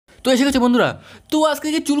তো এসে গেছে বন্ধুরা। তো আজকে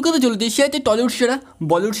যে চুলকাতে চলতে সে আছে টলিউড সেরা,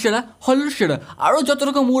 বলিউড সেরা, হলিউড সেরা, আরও যত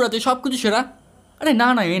রকম মুড আছে সব কিছু সেরা। আরে না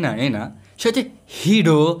না এ না সে হচ্ছে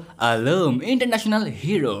হিরো আলম, ইন্টারন্যাশনাল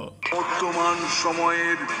হিরো। বর্তমান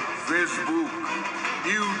সময়ের ফেসবুক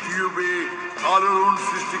ইউটিউবে আলোড়ন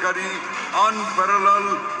সৃষ্টিকারী আনপ্যারালাল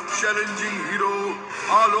চ্যালেঞ্জিং হিরো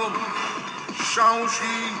আলম,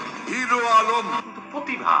 সাহসী হিরো আলম,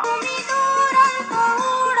 প্রতিভা।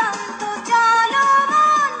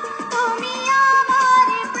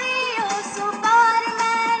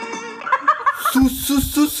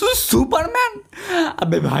 সুপারম্যান?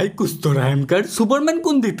 আবে ভাই কুছ তো রহম কর। সুপারম্যান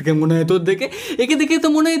কোন দিক থেকে মনে হয় তোর দেখে? একে দেখে তো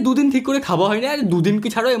মনে হয় দুদিন ঠিক করে খাওয়া হয় না, আর দুদিন কি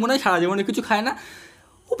ছাড়ো মনে হয় সারা জীবনে কিছু খায় না।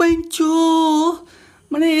 ও ভাই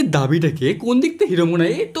মানে এর দাবিটাকে কোন দিক থেকে হিরো মনে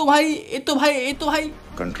হয়? এ তো ভাই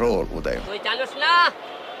কন্ট্রোল উদয়। তুই জানিস না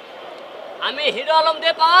আমি হিরো আলম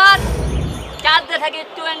দে পার চাঁদে থাকি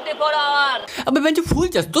 24 আওয়ার। আবে বেঞ্চ ফুল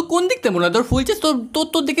চার্জ তো কোন দিক থেকে মনে হয় তোর? ফুল চার্জ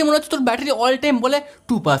তোর দিকে মনে হচ্ছে তোর ব্যাটারি অল টাইম বলে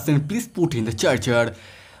 2%, please put in the charger.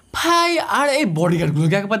 ভাই আর এই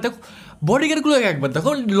বডিগার্ডগুলোকে একবার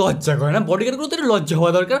দেখো, লজ্জা করে না? বডিগার্ডগুলো তো লজ্জা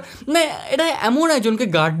হওয়া দরকার না। এটা এমন একজনকে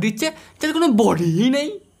গার্ড দিচ্ছে যার কোনো বডিই নেই।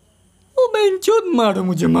 ও বেঞ্চ মারো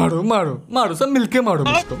মুঝে, মারো সব মিলকে মারো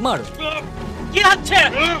কি হচ্ছে?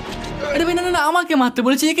 আরে ভাই না আমাকে মারতে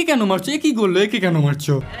বলেছে, একে কেন মারছো? এ কি করলো? একে কেন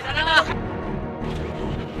মারছো?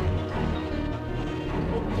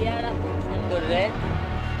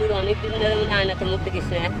 তুই অনেকদিন ধরে মনে হয় না তোর মুখ দেখিস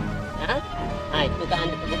না। হ্যাঁ আয় তোকে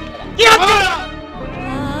আনতে কি হচ্ছে?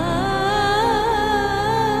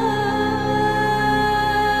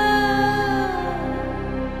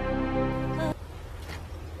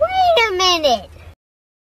 Wait a minute.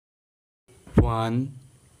 1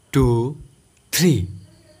 2 3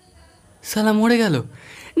 साला मर गया।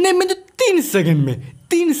 नहीं मैं तो 3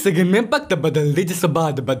 सेकंड में वक्त बदल दी, जैसे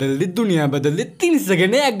बात बदल दी, दुनिया बदल दी। 3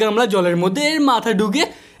 सेकंडে এক গামলা জলের মধ্যে এর মাথা ঢুকে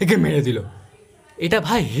একে মেরে দিল। এটা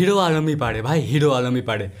ভাই হিরো আলমই পারে, হিরো আলমই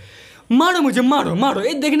পারে। मारो मुझे, मारो।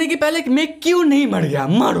 ये देखने के पहले मैं क्यों नहीं मर गया?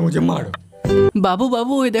 मारो मुझे, मारो। बाबू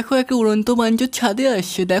ওই দেখো একটা উড়ন্ত বাঞ্চো ছাদে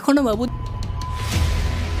আসছে, দেখো না বাবু।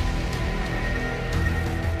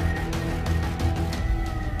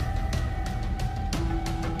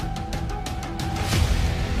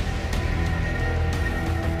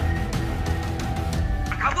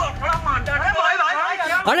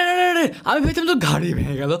 আরে আমি ভেবেছিলাম তো গাড়ি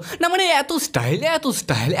ভেঙে গেল না। মানে এত স্টাইল।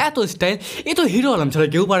 এ তো হিরো আলম ছাড়া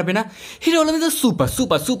কেউ পারবে না। হিরো আলম তো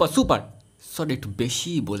সুপার। সরি একটু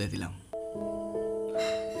বেশি বলে দিলাম।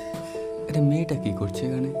 আরে মেয়েটা কি করছে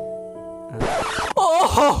এখানে? ও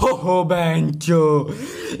হো বেঞ্চো,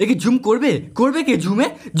 একে জুম করবে কে?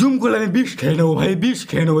 জুম করলে আমি বিষ খেয়ে নেবো ভাই,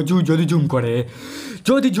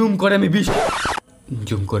 যদি জুম করে আমি বিষ।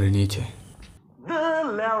 জুম করে নিয়েছে।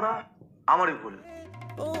 আমারই ভুল।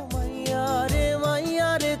 ও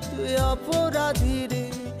মাইয়া রে তুই অপরাধী রে,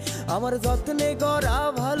 আমার যত্নে গড়া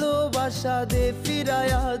ভালোবাসা দে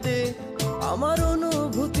ফিরায়া দে। আমার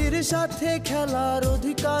অনুভূতির সাথে খেলার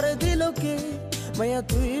অধিকার দিল কে? মাইয়া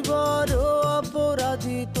তুই বড়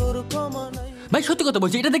অপরাধী, তোর ক্ষমা নাই। ভাই সত্যি কথা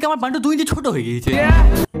বলছি, এটা দেখে আমার বান্ডু 2 ইঞ্চি ছোট হয়ে গিয়েছে।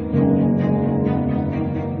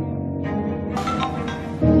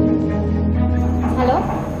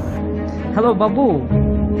 হ্যালো বাবু।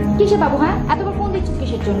 কিসে বাবু? হ্যাঁ এতবার ফোন দিচ্ছিস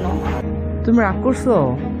কিসের জন্য? তুমি রাগ করছো?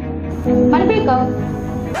 মানে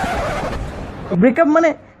ব্রেকআপ মানে?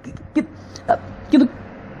 কিন্তু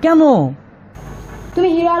কেন? তুমি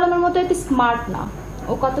হিরো আলমের মতো এত স্মার্ট না।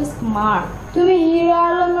 ও কত স্মার্ট। তুমি হিরো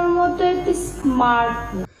আলমের মতো এত স্মার্ট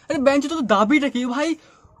না। আরে বেঞ্চ তো দাবিটা কি ভাই?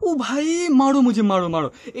 ও ভাই মারো মুঝে, মারো।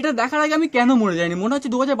 এটা দেখার আগে আমি কেন মরে যাইনি? মনে হচ্ছে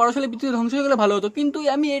 2012 সালে পৃথিবী ধ্বংস হয়ে গেলে ভালো হতো। কিন্তু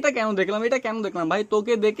আমি এটা কেন দেখলাম ভাই?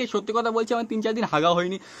 তোকে দেখে সত্যি কথা বলছি আমার 3-4 দিন হাগা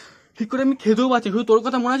হয়নি ঠিক করে। আমি খেতেও পাচ্ছি। শুধু তোর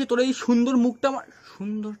কথা মনে আছে, তোর এই সুন্দর মুখটা আমার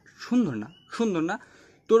সুন্দর না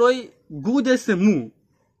তোর ওই গুজ এসে মুখ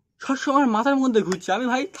সবসময় মাথার মধ্যে ঘুরছে। আমি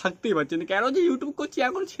ভাই থাকতেই পারছি না। কেন যে ইউটিউব করছি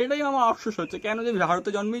এখন সেটাই আমার আফসোস হচ্ছে। কেন যে ভারতে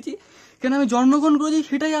জন্মেছি, কেন আমি জন্মগ্রহণ করেছি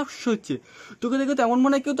সেটাই আফসোস হচ্ছে। তোকে দেখে তো এমন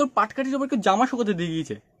মনে হয় কেউ তোর পাটকাঠির ওপর কেউ জামা শুকোতে দিয়ে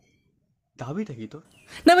গিয়েছে। দাবিটা কি তোর?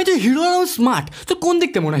 না আমি তো হিরো আলম স্মার্ট। তো কোন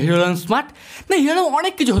দিকতে মনে হয় হিরো আলম স্মার্ট? না হিরো আলম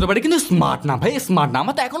অনেক কিছু হতে পারে কিন্তু স্মার্ট না ভাই, স্মার্ট না।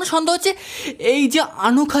 আমার তো এখনো সন্দেহ হচ্ছে এই যে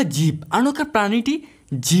আনোখা প্রাণীটি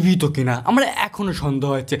জীবিত কিনা, আমার এখনো সন্দেহ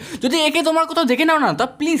হচ্ছে। যদি একে তোমার কোথাও দেখে নাও না, তা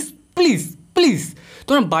প্লিজ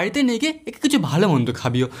তোমার বাড়িতে নিয়ে গিয়ে একে কিছু ভালো মন্দ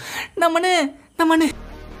খাবিও। না মানে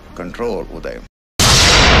কন্ট্রোল উদয়।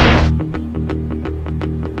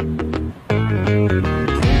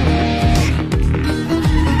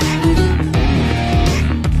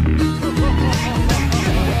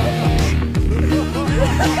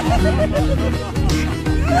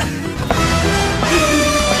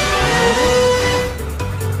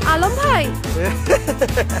 আলম ভাই,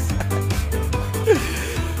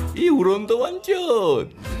 এই উড়ন্ত বাঞ্চদ।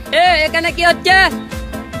 এখানে কি হচ্ছে?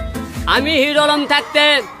 আমি হিরো আলম থাকতে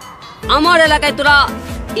আমার এলাকায় তোরা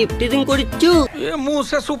ইফটিজিং করিচ্ছু? ये मुंह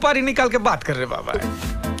से सुपारी निकाल के बात कर रहे बाबा।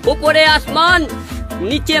 উপরে আসমান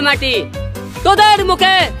নিচে মাটি, তোদের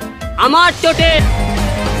মুখে আমার চোটে।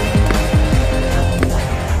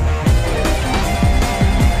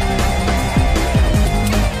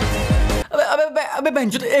 আবে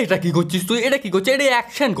বাঞ্চদ, এটা কি করছিস তুই? এটা কি করছিস? এটা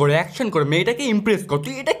অ্যাকশন করে মেয়েটাকে ইমপ্রেস কর।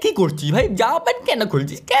 তুই এটা কি করছিস ভাই? জামা প্যান্ট কেন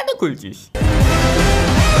খুলছিস?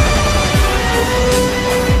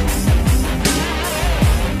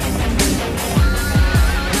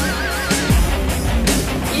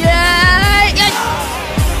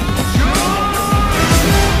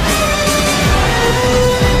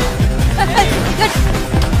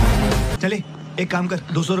 चले एक काम कर,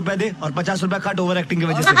 200 रुपए दे और 50 रुपए काट ओवर एक्टिंग की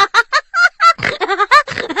वजह से।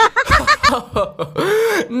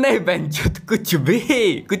 नहीं बेंचत, कुछ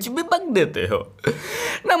भी बक देते हो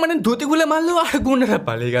না। মানে ধুতি খুলে মারলো আর গুন্ডাটা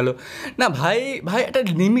পালিয়ে গেল। না ভাই একটা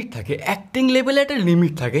লিমিট থাকে, অ্যাক্টিং লেভেলে একটা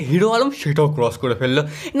লিমিট থাকে। হিরো আলম সেটাও ক্রস করে ফেললো।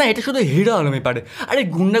 না, এটা শুধু হিরো আলমই পারে। আর এই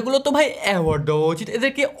গুন্ডাগুলো তো ভাই অ্যাওয়ার্ড দেওয়া উচিত,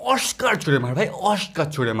 এদেরকে অস্কার ছুড়ে মার ভাই, অস্কার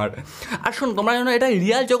ছুড়ে মার। আর শোন, তোমরা যেন এটা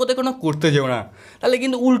রিয়াল জগতে কোনো করতে যেও না, তাহলে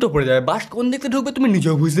কিন্তু উল্টো পড়ে যাবে। বাস কোন দিকে ঢুকবে তুমি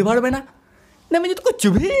নিজেও বুঝতে পারবে না। না আমি যদি কুছ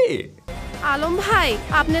ভি। আলম ভাই,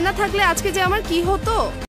 আপনি না থাকলে আজকে যে আমার কি হতো।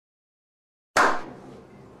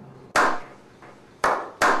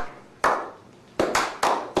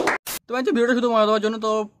 তো ভিডিওটা শুধু মনে দেওয়ার জন্য,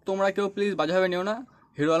 তো তোমরা কেউ প্লিজ বাজাভাবে নিও না।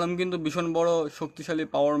 হিরো আলম কিন্তু ভীষণ বড় শক্তিশালী,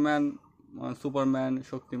 পাওয়ারম্যান, সুপারম্যান,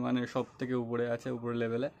 শক্তিমানের সব থেকে উপরে আছে, উপরে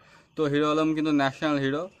লেভেলে। তো হিরো আলম কিন্তু ন্যাশনাল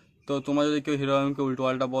হিরো। তো তোমরা যদি কেউ হিরো আলমকে উল্টো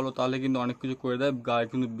পাল্টা বলো, তাহলে কিন্তু অনেক কিছু করে দেয়। গায়ে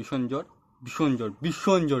কিন্তু ভীষণ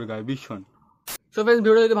জোর গায়ে, ভীষণ। সো ফ্রেন্ডস,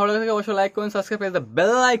 ভিডিও যদি ভালো লাগে অবশ্যই লাইক করুন, subscribe, press the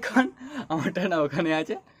bell icon, আমারটা না ওখানে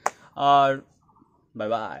আছে। আর বাই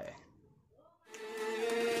বাই।